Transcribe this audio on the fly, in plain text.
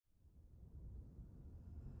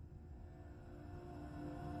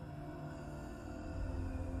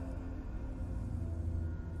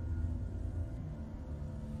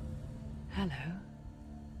Hello.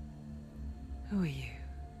 Who are you?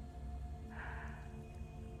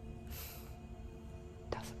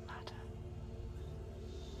 Doesn't matter.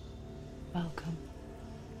 Welcome.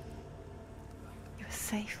 You're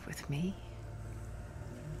safe with me.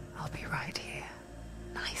 I'll be right here,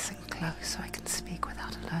 nice and close so I can speak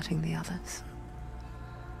without alerting the others.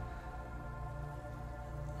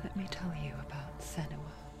 Let me tell you about Senua.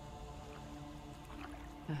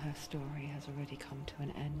 Now, her story has already come to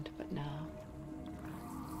an end, but now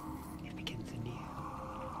it begins anew.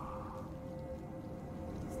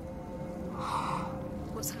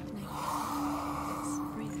 What's happening? It's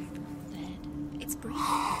breathing. The head. It's breathing.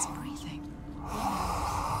 It's breathing.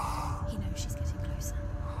 He knows she's getting closer.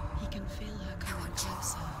 He can feel her coming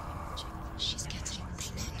closer. She's getting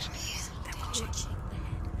closer. They're watching. The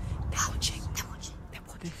head. They're watching. They're watching. They're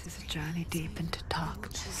watching. This is a journey deep into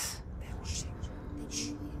darkness. They're watching.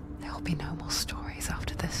 There will be no more stories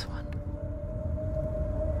after this one.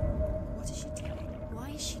 What is she doing?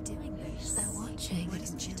 Why is she doing this? They're watching. Why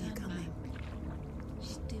doesn't she turn back?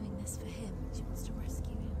 She's doing this for him. She wants to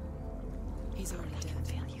rescue him. He's already dead. I can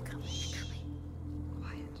feel you coming.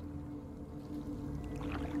 Quiet.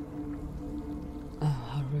 Oh,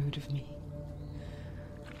 how rude of me.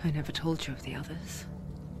 I never told you of the others.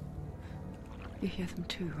 You hear them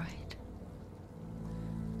too, right?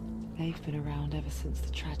 They've been around ever since the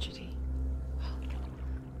tragedy. Well,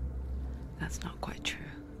 that's not quite true.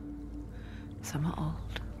 Some are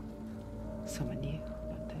old, some are new,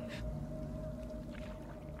 but they've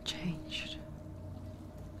changed.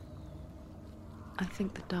 I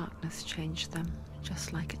think the darkness changed them,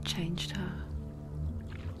 just like it changed her.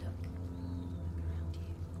 Look around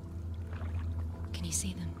you. Can you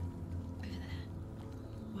see them? Over there.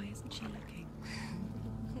 Why isn't she looking?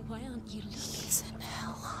 Why aren't you looking? He's in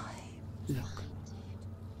hell high. Look,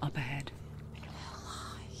 up ahead. Hell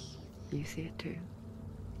high. You see it too?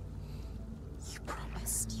 You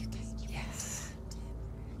promised you gave you. Yes.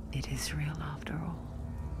 It is real after all.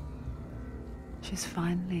 She's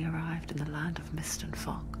finally arrived in the land of mist and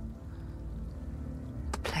fog.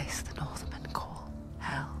 The place the Northmen call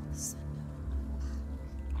Hell.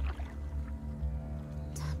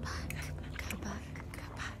 Turn back. Go back.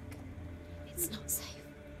 Go back. It's not safe.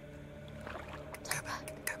 Go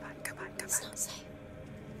back, go back, go back, go It's back. not safe.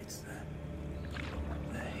 It's them.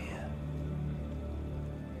 They're here.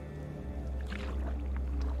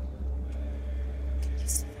 Can you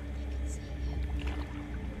see them? I can see you.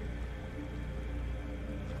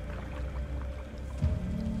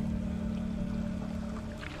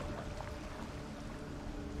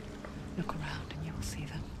 Look around and you will see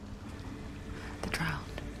them. The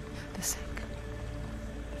drowned, the sick,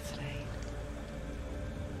 the slain.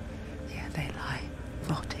 Here they lie,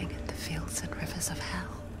 rotting in the fields and rivers of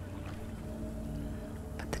hell.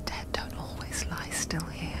 But the dead don't always lie still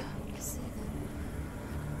here. You see them?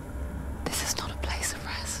 This is not a place of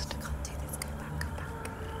rest. Can't do this. Go back. Go back.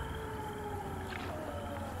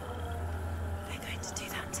 They're going to do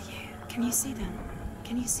that to you. Can you see them?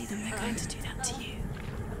 Can you see them? They're going to do that to you.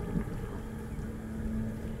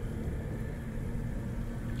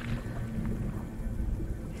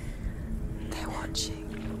 They're watching.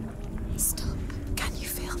 Stop. Can you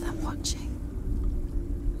feel them watching?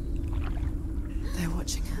 They're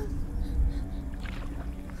watching her.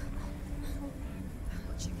 They're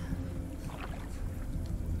watching her.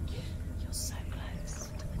 You're so close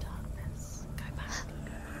to the darkness. Go back.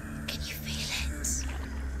 Can you feel it?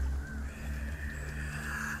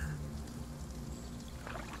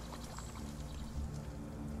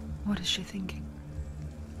 What is she thinking?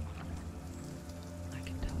 I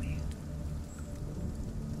can tell you.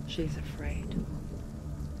 She's afraid.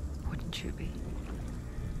 Wouldn't you be?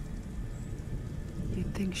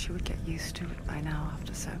 You'd think she would get used to it by now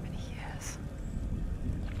after so many years.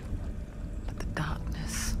 But the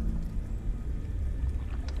darkness,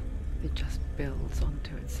 it just builds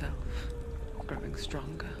onto itself, growing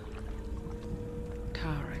stronger,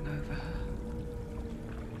 towering over her.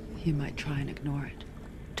 You might try and ignore it,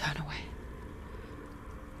 turn away.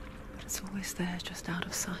 But it's always there, just out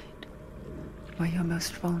of sight, where you're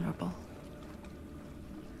most vulnerable.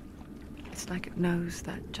 It's like it knows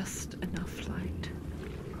that just enough light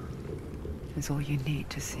is all you need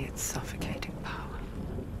to see its suffocating power.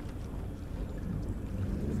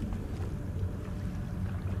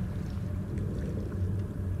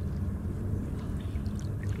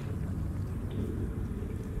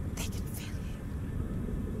 They can feel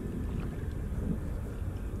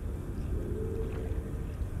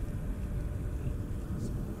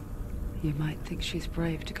you. You might think she's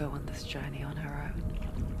brave to go on this journey on her own,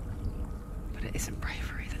 but it isn't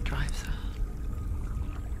bravery that drives her.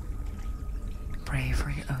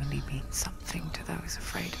 bravery only means something to those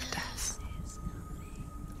afraid of death.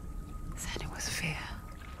 Senua's fear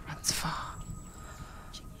runs far,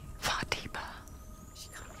 far deeper.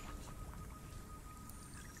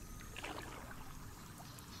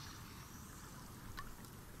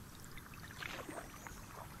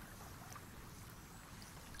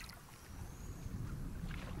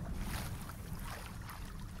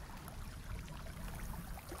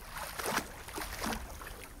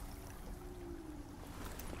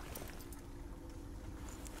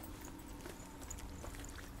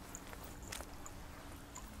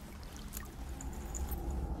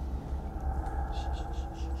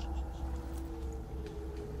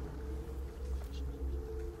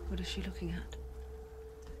 What is she looking at?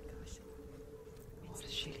 What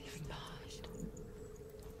is she leaving behind?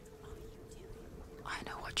 I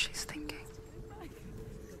know what she's thinking.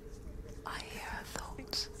 I hear her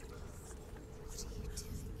thoughts.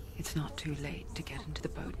 It's not too late to get into the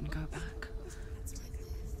boat and go back.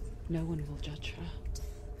 No one will judge her.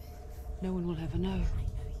 No one will ever know.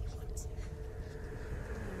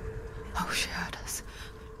 Oh, she heard us.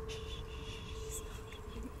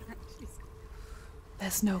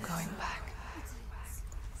 There's no going back.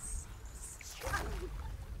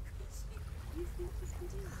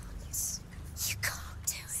 You can't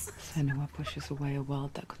do it. Senua pushes away a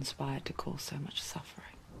world that conspired to cause so much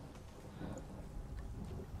suffering.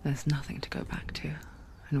 There's nothing to go back to,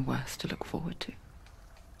 and worse to look forward to.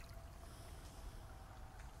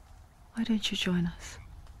 Why don't you join us?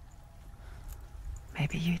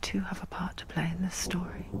 Maybe you too have a part to play in this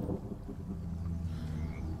story.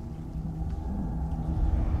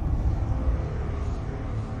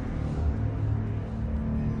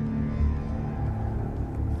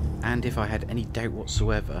 And if I had any doubt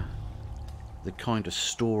whatsoever, the kind of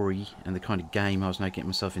story and the kind of game I was now getting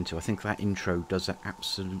myself into, I think that intro does that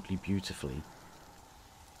absolutely beautifully.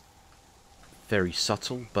 Very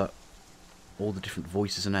subtle, but all the different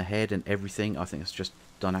voices in her head and everything, I think it's just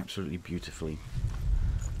done absolutely beautifully.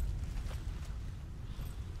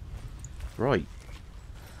 Right.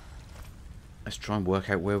 Let's try and work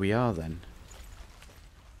out where we are then.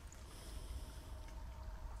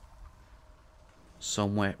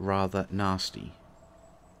 Somewhere rather nasty,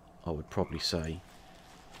 I would probably say.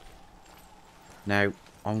 Now,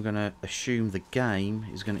 I'm going to assume the game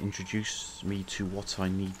is going to introduce me to what I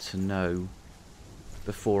need to know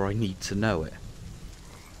before I need to know it.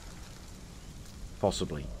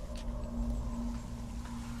 Possibly.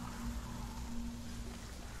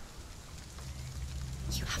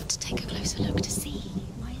 You have to take a closer look to see.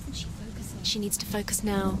 Why isn't she focusing? She needs to focus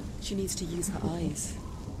now. She needs to use her eyes.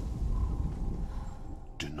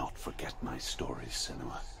 Do not forget my stories,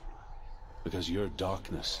 Senua. Because your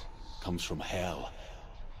darkness comes from hell,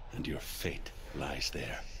 and your fate lies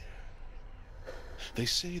there. They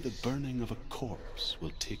say the burning of a corpse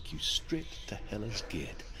will take you straight to Hela's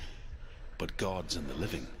gate, but gods and the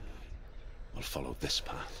living will follow this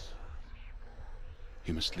path.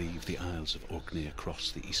 You must leave the Isles of Orkney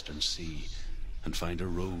across the eastern sea and find a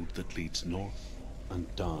road that leads north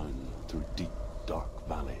and down through deep, dark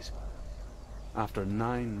valleys. After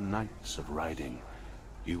 9 nights of riding,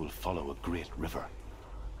 you will follow a great river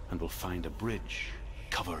and will find a bridge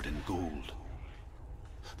covered in gold.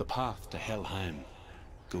 The path to Helheim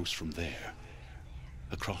goes from there,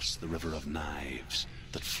 across the River of Knives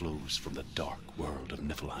that flows from the dark world of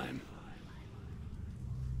Niflheim.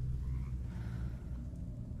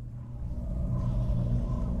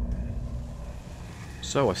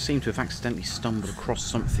 So I seem to have accidentally stumbled across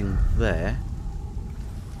something there.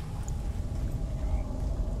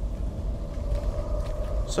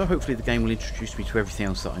 So hopefully the game will introduce me to everything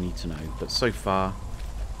else that I need to know. But so far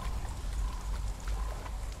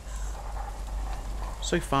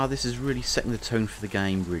this is really setting the tone for the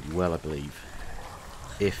game really well, I believe.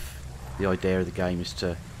 If the idea of the game is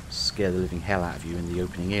to scare the living hell out of you in the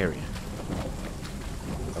opening area.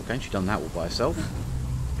 Okay, she's done that all by herself.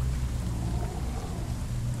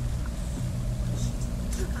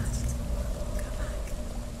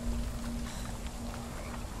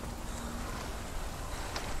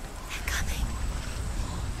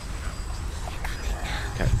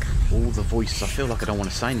 All the voices, I feel like I don't want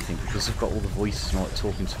to say anything because I've got all the voices like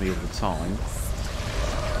talking to me all the time.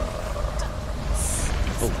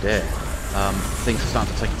 Oh dear. Things are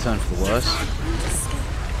starting to take a turn for the worse.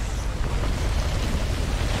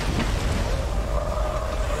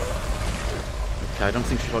 Okay, I don't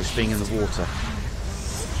think she likes being in the water.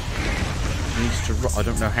 She needs to run. I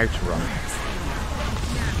don't know how to run.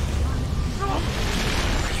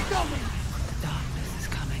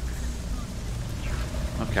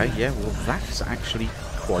 Okay, yeah, well that is actually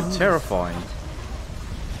quite terrifying.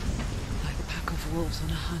 wolves on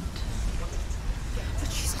a hunt.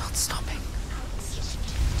 But she's not stopping.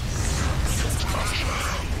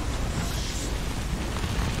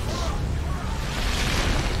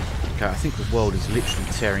 Okay, I think the world is literally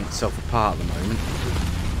tearing itself apart at the moment.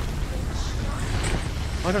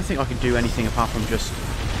 I don't think I can do anything apart from just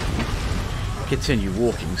continue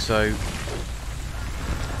walking, so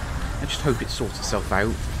I just hope it sorts itself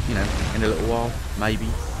out, you know, in a little while, maybe.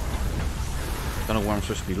 Don't know where I'm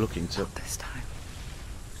supposed to be looking to. Not this time.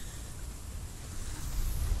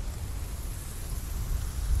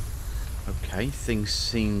 Okay, things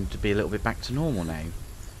seem to be a little bit back to normal now.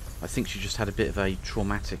 I think she just had a bit of a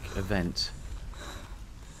traumatic event.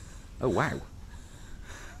 Oh, wow.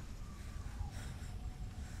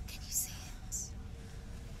 Can you see it?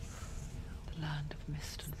 The land of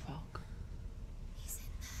mist and fog. He's in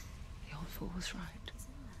there. The old fool was right. He's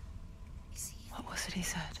in there. You see him? What was it he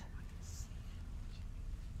said?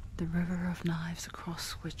 The river of knives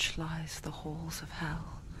across which lies the halls of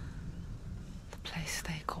hell. The place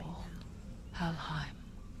they call Helheim.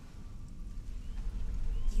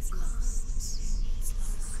 He's lost. He's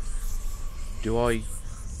lost.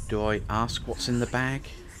 Do I ask what's in the bag?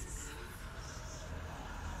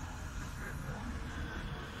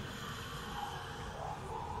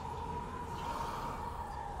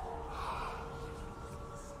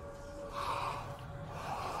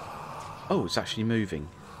 Oh, it's actually moving.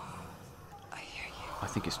 I hear you. I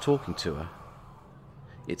think it's talking to her.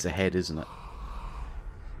 It's a head, isn't it?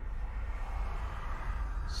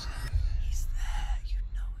 He's there, you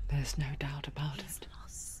know it. There's no doubt about it.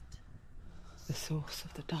 The source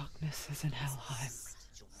of the darkness is in Helheim.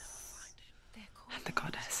 And the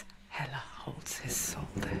goddess Hela holds his soul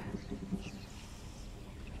there.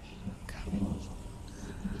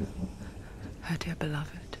 Her dear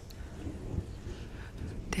beloved,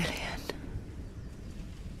 Dillian.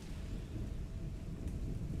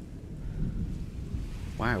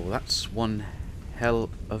 Wow, that's one hell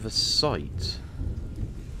of a sight.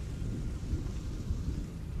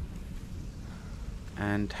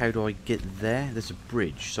 And how do I get there? There's a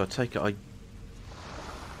bridge, so I take it I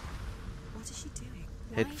What is she doing?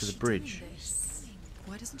 head Why for is the she bridge. doing this?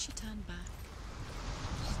 Why doesn't she turn back?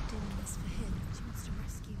 She's doing this for him. She wants to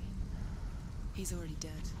rescue him. He's already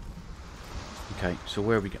dead. Okay, so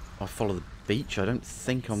where are we go? I follow the beach. I don't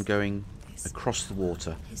think I'm going across the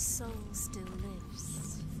water. His soul still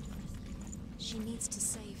lives. She needs to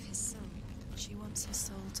save his soul. She wants her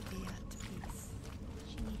soul to be at peace.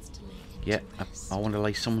 She needs to lay him Yeah, to rest. I want to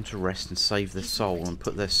lay someone to rest and save their soul and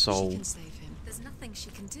put their She soul can save him. There's nothing she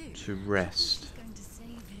can do. to rest. She's going to save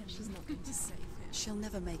him. She's not going to save him. She'll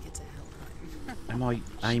never make it to Helheim. Am I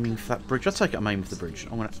aiming for that bridge? I take it I'm aiming for the bridge.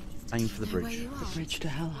 I'm going to aim for the Know where bridge. you The are? bridge to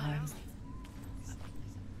Helheim.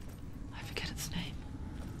 I forget its name.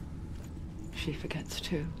 She forgets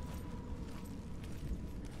too.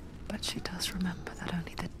 But she does remember that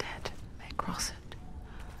only the dead may cross it.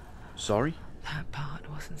 Sorry? That part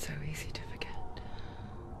wasn't so easy to forget.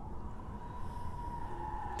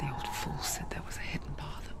 The old fool said there was a hidden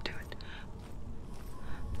path up to it.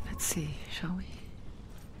 Let's see, shall we?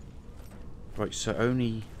 Right, so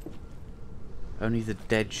only the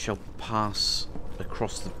dead shall pass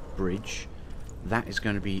across the bridge. That is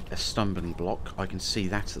going to be a stumbling block. I can see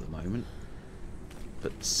that at the moment.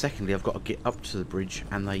 But secondly, I've got to get up to the bridge,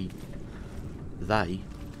 and the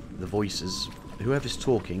voices, whoever's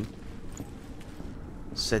talking,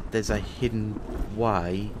 said there's a hidden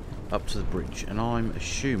way up to the bridge, and I'm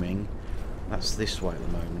assuming that's this way at the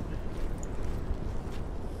moment.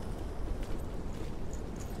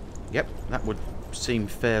 Yep, that would seem a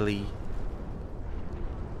fairly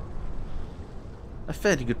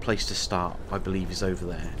good place to start, I believe, is over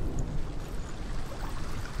there.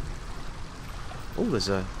 Oh, there's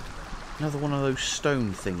another one of those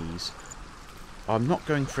stone thingies. I'm not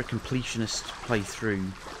going for a completionist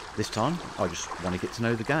playthrough this time. I just want to get to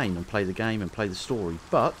know the game and play the story.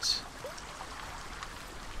 But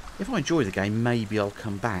if I enjoy the game, maybe I'll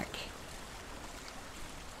come back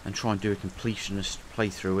and try and do a completionist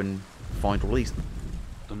playthrough and find all these.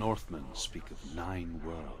 The Northmen speak of 9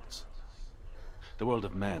 worlds. The world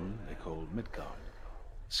of men they call Midgard.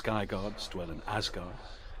 Sky gods dwell in Asgard.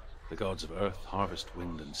 The gods of earth, harvest,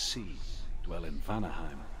 wind, and sea dwell in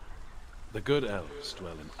Vanaheim. The good elves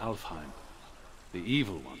dwell in Alfheim. The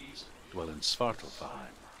evil ones dwell in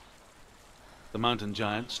Svartalfheim. The mountain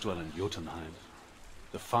giants dwell in Jotunheim.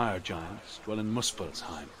 The fire giants dwell in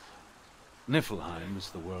Muspelheim. Niflheim is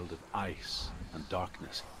the world of ice and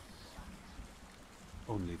darkness.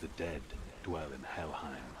 Only the dead dwell in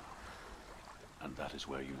Helheim. And that is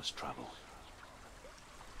where you must travel.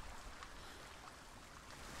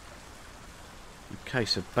 Okay,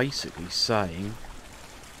 so basically saying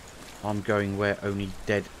I'm going where only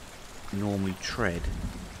dead normally tread.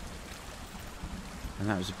 And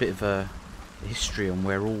that was a bit of a history on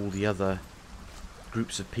where all the other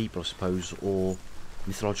groups of people, I suppose, or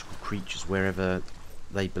mythological creatures, wherever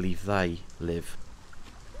they believe they live.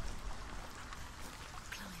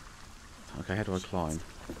 Okay, how do I climb?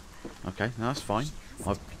 Okay, no, that's fine.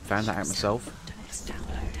 I've found that out myself. That's it.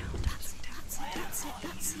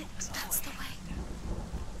 That's the way.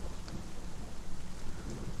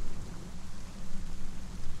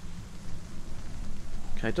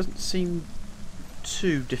 Okay, it doesn't seem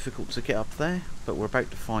too difficult to get up there, but we're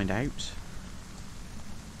about to find out.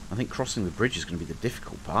 I think crossing the bridge is going to be the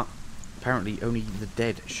difficult part. Apparently only the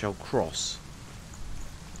dead shall cross.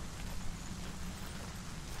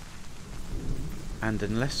 And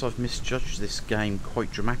unless I've misjudged this game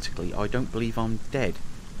quite dramatically, I don't believe I'm dead.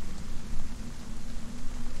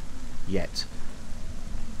 Yet.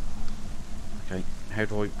 Okay, how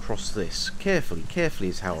do I cross this? Carefully, carefully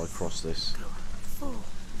is how I cross this. Fall.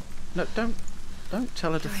 No, don't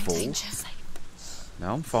tell her to You're in fall. danger.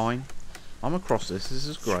 No, I'm fine. I'm across this. This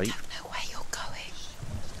is great. You don't know where you're going.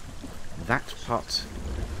 That part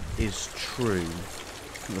is true.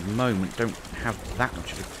 At the moment, don't have that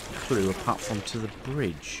much of a clue apart from to the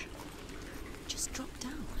bridge. Just drop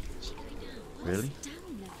down. Really?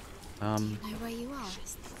 Know where you are?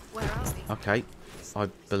 Where else? Okay. I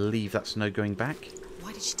believe that's no going back.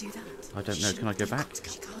 Why did she do that? I don't know. Can I go back?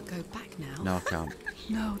 She can't go back now. No, I can't.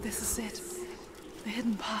 No, this is it. The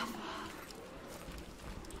hidden path.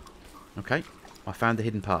 Okay. I found the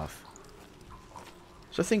hidden path.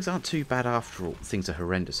 So things aren't too bad after all. Things are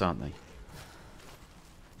horrendous, aren't they?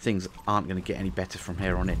 Things aren't going to get any better from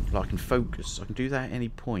here on in. Like, I can focus. I can do that at any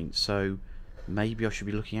point. So maybe I should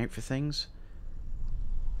be looking out for things.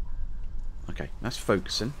 Okay, that's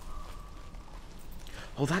focusing.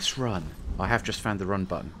 Oh, that's run. I have just found the run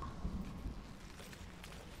button.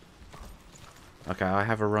 Okay, I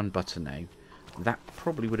have a run button now. That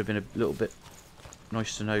probably would have been a little bit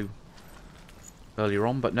nice to know earlier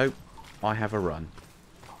on, but no, I have a run.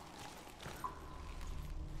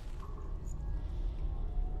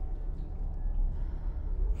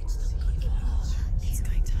 He's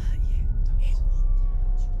going to hurt you.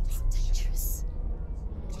 It's dangerous.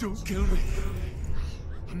 Don't kill me.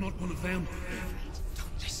 I'm not one of them.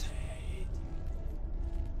 Don't listen.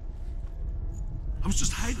 I was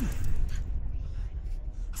just hiding.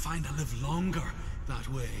 I find I live longer that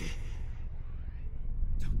way.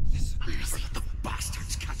 Don't listen. I'll never let the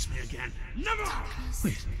bastards catch me again. Never!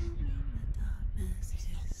 Wait.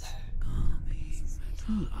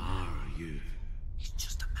 Who are you? It's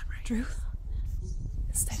just a memory. Druth?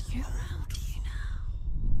 Is that you?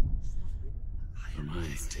 For my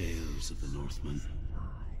tales of the Northmen,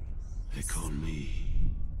 they call me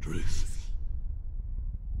Druth.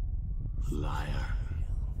 A liar.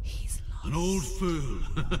 He's lost. An old fool.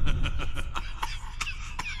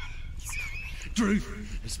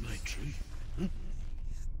 Truth is my truth.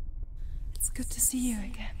 It's good to see you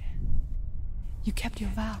again. You kept your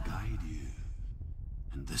vow. Guide you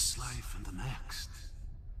in this life and the next.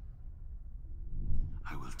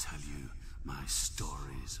 I will tell you my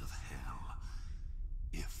stories of hell,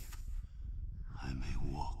 if I may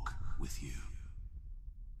walk with you.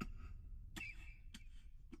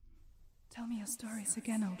 Tell me your stories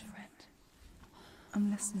again, old friend. I'm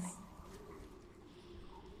listening.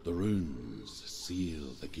 The runes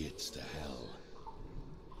seal the gates to hell.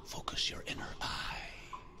 Focus your inner eye,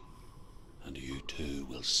 and you too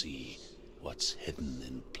will see what's hidden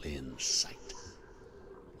in plain sight.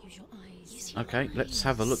 Use your eyes. Okay, let's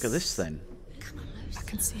have a look at this then. I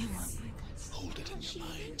can see one. Hold it in your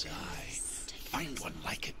mind's eye. Find one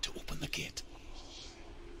like it to open the gate.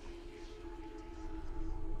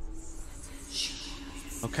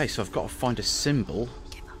 Okay, so I've got to find a symbol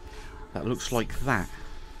that looks like that.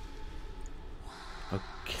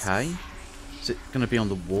 Okay. Is it going to be on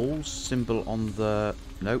the walls? Symbol on the...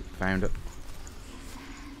 Nope, found it.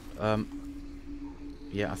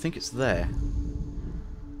 Yeah, I think it's there.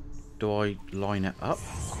 Do I line it up?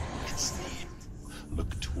 It's there.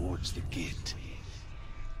 Look towards the gate,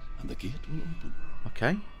 and the gate will open.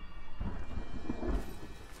 Okay.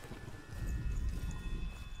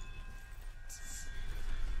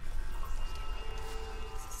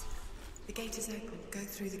 The gate is open. Go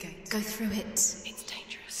through the gate. Go through it. It's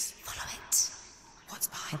dangerous. Follow it. What's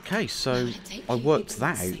behind? Okay, so I worked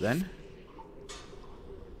that out then.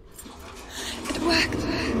 It worked.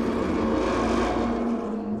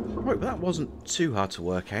 Right, but that wasn't too hard to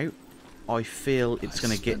work out. I feel it's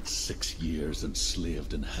going to get 6 years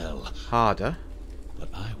enslaved in hell, harder. but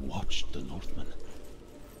I watched the Northmen.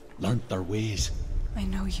 learnt their ways. I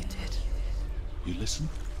know you did. You listened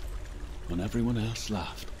when everyone else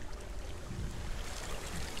laughed.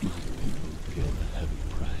 My people paid a heavy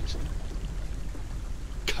price.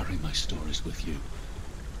 Carry my stories with you,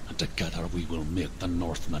 and together we will make the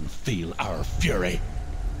Northmen feel our fury.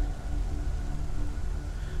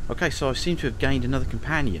 Okay, so I seem to have gained another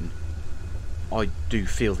companion. I do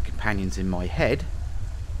feel the companion's in my head,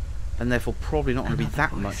 and therefore probably not going to be Another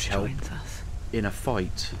that voice much help joins us. in a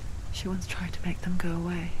fight. She once tried to make them go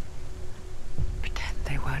away. Pretend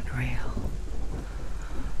they weren't real.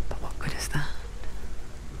 But what good is that?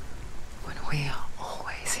 When we are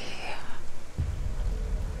always here.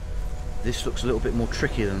 This looks a little bit more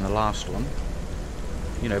tricky than the last one.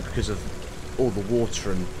 You know, because of all the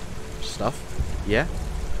water and stuff. Yeah?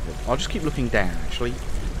 I'll just keep looking down, actually.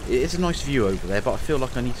 It's a nice view over there, but I feel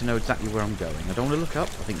like I need to know exactly where I'm going. I don't want to look up.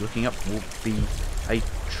 I think looking up will be a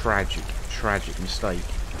tragic mistake.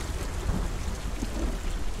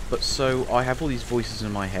 But so, I have all these voices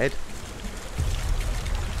in my head.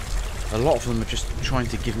 A lot of them are just trying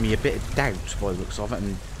to give me a bit of doubt by the looks of it,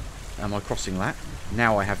 and am I crossing that?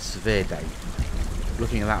 Now I have severe doubt.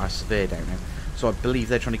 Looking at that, I have severe doubt now. So I believe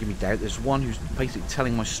they're trying to give me doubt. There's one who's basically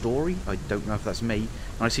telling my story. I don't know if that's me.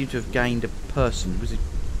 And I seem to have gained a person. Was it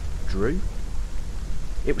Drew?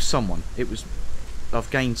 It was someone. I've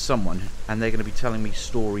gained someone, and they're going to be telling me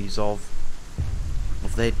stories of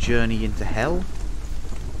their journey into hell.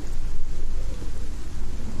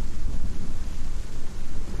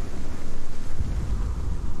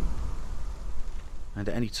 And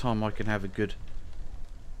at any time I can have a good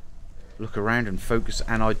look around and focus,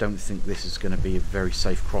 and I don't think this is going to be a very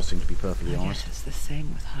safe crossing, to be perfectly And honest. yet it's the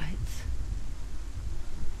same with heights.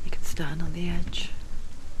 You can stand on the edge,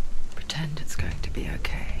 pretend it's going to be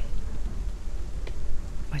okay.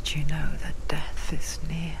 But you know that death is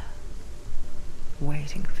near,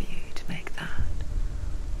 waiting for you to make that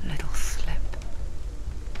little slip.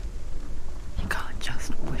 You can't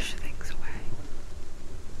just wish things away.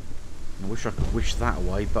 I wish I could wish that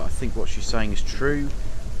away, but I think what she's saying is true.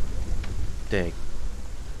 Dear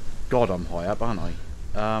God, I'm high up, aren't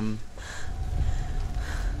I?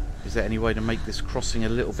 Is there any way to make this crossing a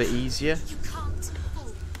little bit easier? You can't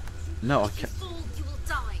fall. No, I If you can't. fall, you will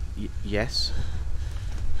die. Yes.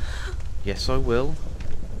 Yes, I will.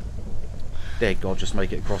 Dear God, just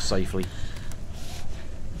make it across safely.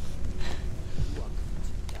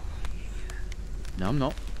 No, I'm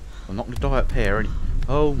not. I'm not going to die up here.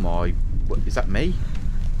 Oh my... What, is that me?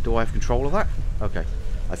 Do I have control of that? Okay.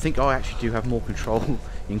 I think I actually do have more control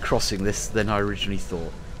in crossing this than I originally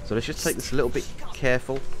thought. So let's just take this a little bit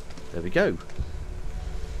careful. There we go.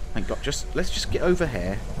 Thank God. Let's just get over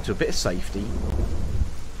here to a bit of safety.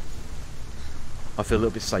 I feel a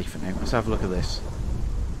little bit safer now. Let's have a look at this.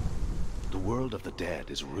 The world of the dead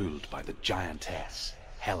is ruled by the giantess,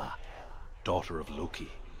 Hela, daughter of Loki.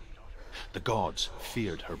 The gods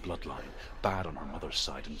feared her bloodline, bad on her mother's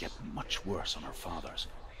side and yet much worse on her father's.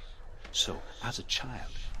 So, as a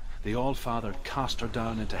child, the All-Father cast her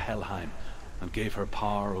down into Helheim and gave her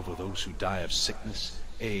power over those who die of sickness,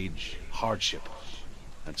 age, hardship,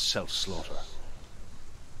 and self-slaughter.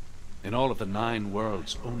 In all of the 9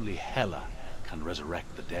 worlds, only Hela can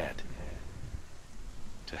resurrect the dead.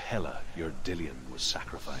 To Hela, your Dillion was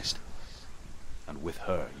sacrificed, and with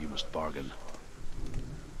her you must bargain.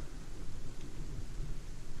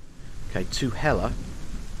 Okay, to Hela,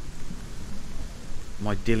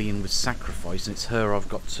 my Dillion was sacrificed, and it's her I've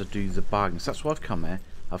got to do the bargains. That's why I've come here.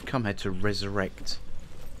 I've come here to resurrect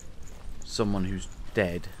someone who's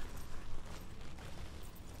dead.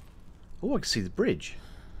 Oh, I can see the bridge.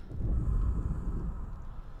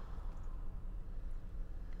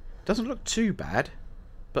 Doesn't look too bad,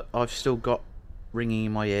 but I've still got ringing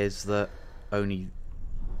in my ears that only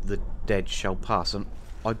the dead shall pass, and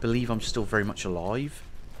I believe I'm still very much alive.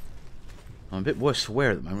 I'm a bit worse for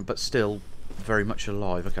wear at the moment, but still very much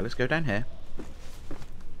alive. Okay, let's go down here.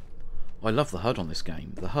 I love the HUD on this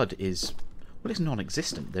game. The HUD is... well, it's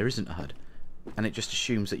non-existent. There isn't a HUD. And it just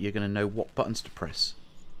assumes that you're going to know what buttons to press.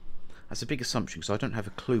 That's a big assumption, because I don't have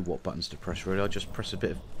a clue what buttons to press, really. I just press a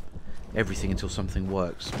bit of everything until something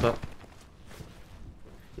works. But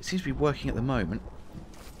it seems to be working at the moment.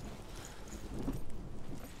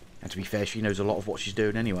 And to be fair, she knows a lot of what she's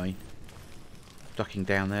doing anyway. Ducking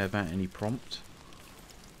down there without any prompt.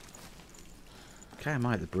 Okay, am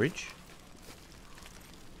I at the bridge?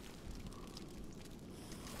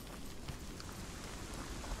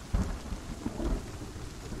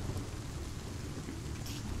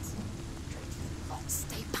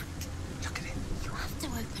 Stay back. Look at it. You have to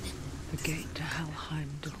open it. The gate to Helheim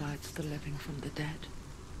divides the living from the dead.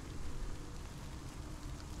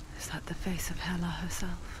 Is that the face of Hela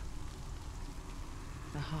herself?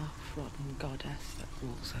 The half-rotten goddess that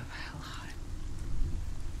rules over Helheim.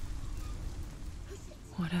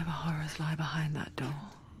 Whatever horrors lie behind that door,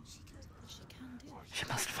 she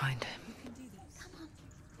must find him.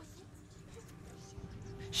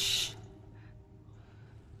 Shh.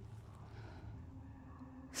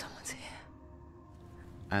 Someone's here.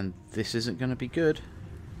 And this isn't going to be good.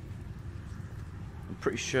 I'm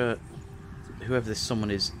pretty sure whoever this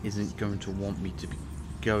someone is isn't going to want me to be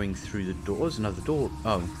going through the door. There's another door.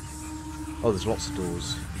 Oh, there's lots of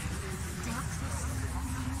doors.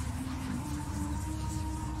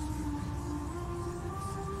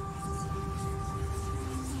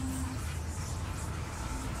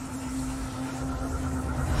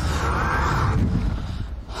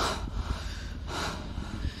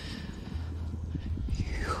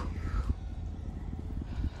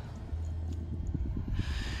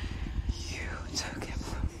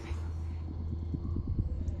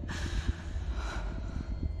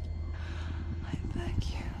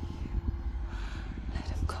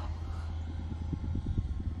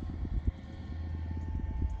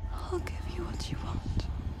 I'll give you what you want.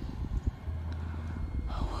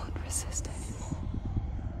 I won't resist anymore.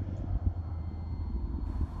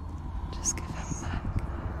 Just give him back.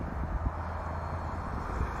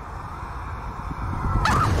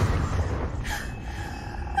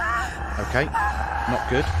 Okay, not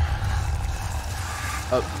good.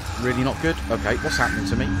 Oh, really not good? Okay, what's happening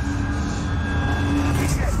to me?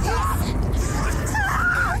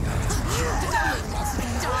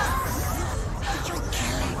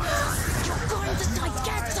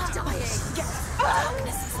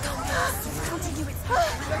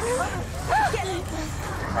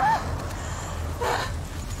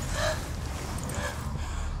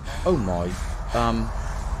 Oh my,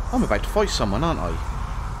 I'm about to fight someone, aren't I?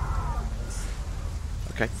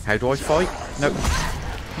 Okay, how do I fight? No,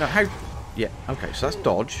 how? Yeah, okay, so that's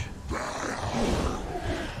dodge.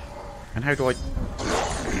 And how do I?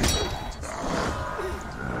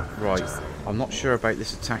 Right, I'm not sure about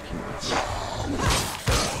this attacking.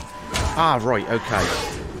 Ah, right, okay.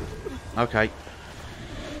 Okay.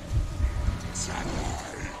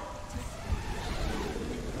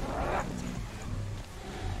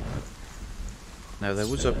 Now there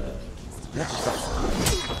was a... What is that?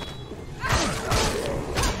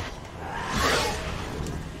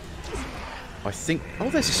 I think...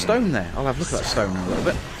 Oh, there's a stone there. I'll have a look at that stone in a little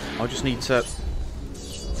bit. I just need to... It's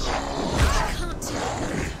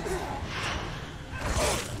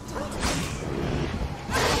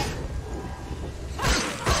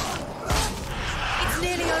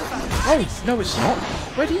nearly over. Oh, no it's not.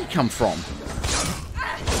 Where did he come from?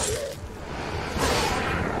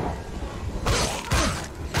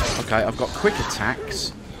 Okay, I've got quick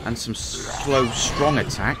attacks and some slow, strong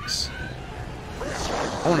attacks.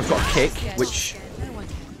 Oh, and I've got a kick, which...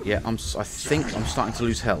 Yeah, I think I'm starting to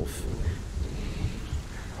lose health.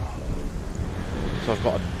 So I've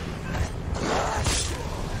got a...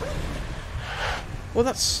 Well,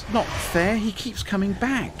 that's not fair. He keeps coming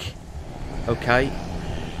back. Okay.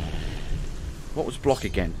 What was block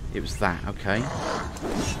again? It was that, okay.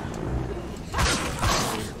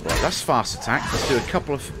 Right, that's fast attack. Let's do a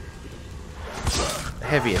couple of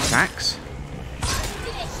heavy attacks.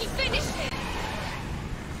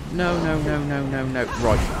 No.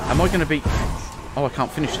 Right, am I going to be... Oh, I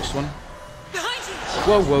can't finish this one.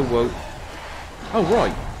 Whoa. Oh,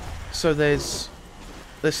 right. So there's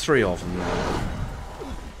 3 of them.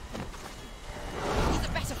 He's a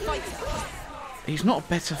better fighter. He's not a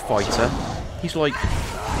better fighter. He's like...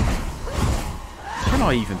 Can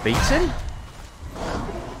I even beat him?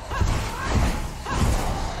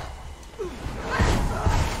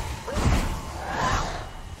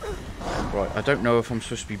 Right, I don't know if I'm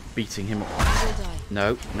supposed to be beating him.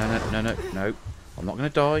 No. I'm not going to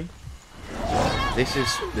die. This is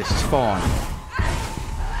fine.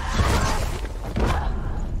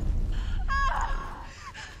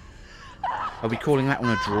 Are we calling that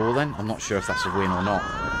one a draw then? I'm not sure if that's a win or not.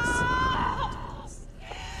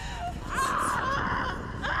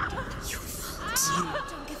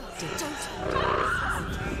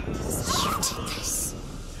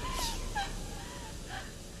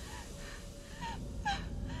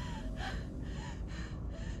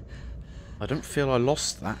 I don't feel I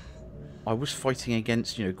lost that. I was fighting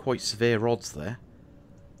against, you know, quite severe odds there.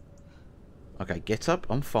 Okay, get up.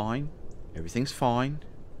 I'm fine. Everything's fine.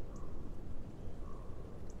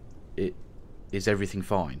 Is everything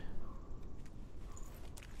fine?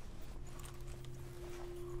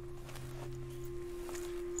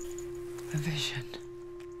 A vision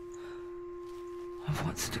of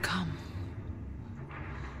what's to come.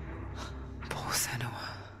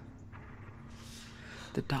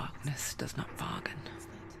 The darkness does not bargain.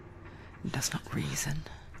 It does not reason.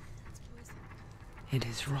 It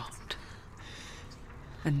is rot.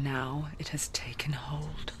 And now it has taken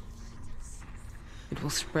hold. It will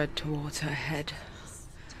spread towards her head,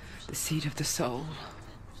 the seat of the soul,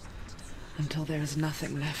 until there is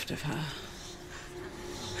nothing left of her.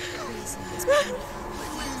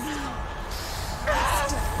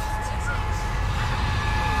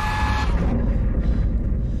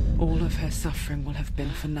 All of her suffering will have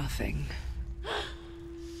been for nothing.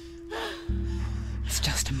 It's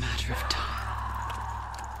just a matter of time.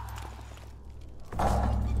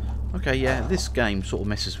 Okay, yeah, this game sort of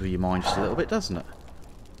messes with your mind just a little bit, doesn't it?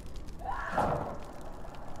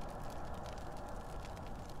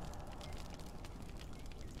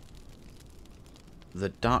 The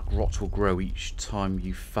dark rot will grow each time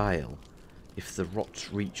you fail. If the rot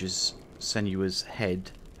reaches Senua's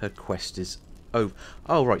head, her quest is over.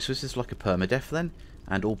 Oh, right, so this is like a permadeath then?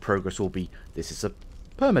 And all progress will be... This is a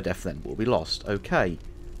permadeath then, will be lost. Okay.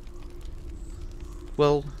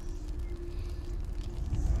 Well,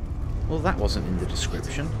 that wasn't in the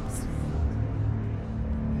description.